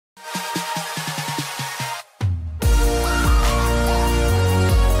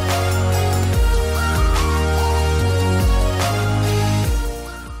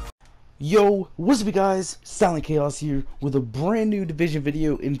Yo, what's up you guys? Silent Chaos here with a brand new Division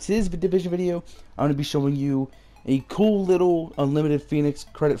video. In today's Division video, I'm going to be showing you a cool little unlimited Phoenix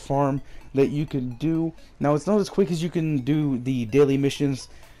credit farm that you can do. Now it's not as quick as you can do the daily missions,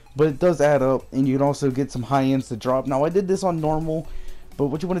 but it does add up and you can also get some high ends to drop. Now I did this on normal, but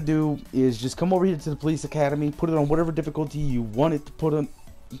what you want to do is just come over here to the police academy, put it on whatever difficulty you want it to put on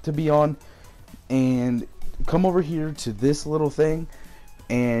to be on, and come over here to this little thing.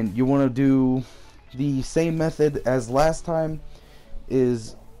 And you want to do the same method as last time,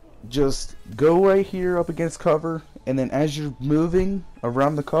 is just go right here up against cover, and then as you're moving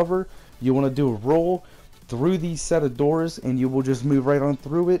around the cover you want to do a roll through these set of doors and you will just move right on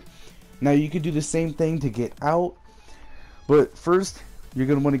through it. Now you can do the same thing to get out, but first you're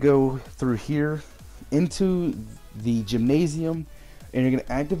going to want to go through here into the gymnasium and you're going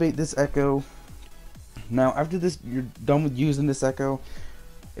to activate this echo. Now after this, you're done with using this echo,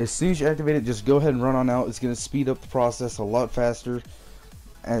 as soon as you activate it, just go ahead and run on out. It's going to speed up the process a lot faster.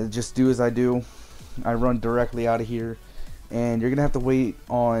 And just do as I do. I run directly out of here. And you're going to have to wait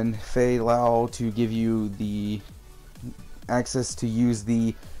on Fei Lao to give you the access to use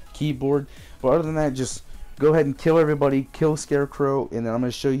the keyboard. But other than that, just go ahead and kill everybody. Kill Scarecrow. And then I'm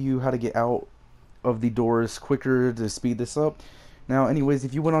going to show you how to get out of the doors quicker to speed this up. Now anyways,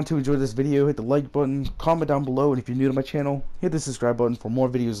 if you went on to enjoy this video, hit the like button, comment down below, and if you're new to my channel, hit the subscribe button for more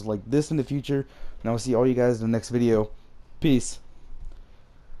videos like this in the future. And I'll see all you guys in the next video. Peace.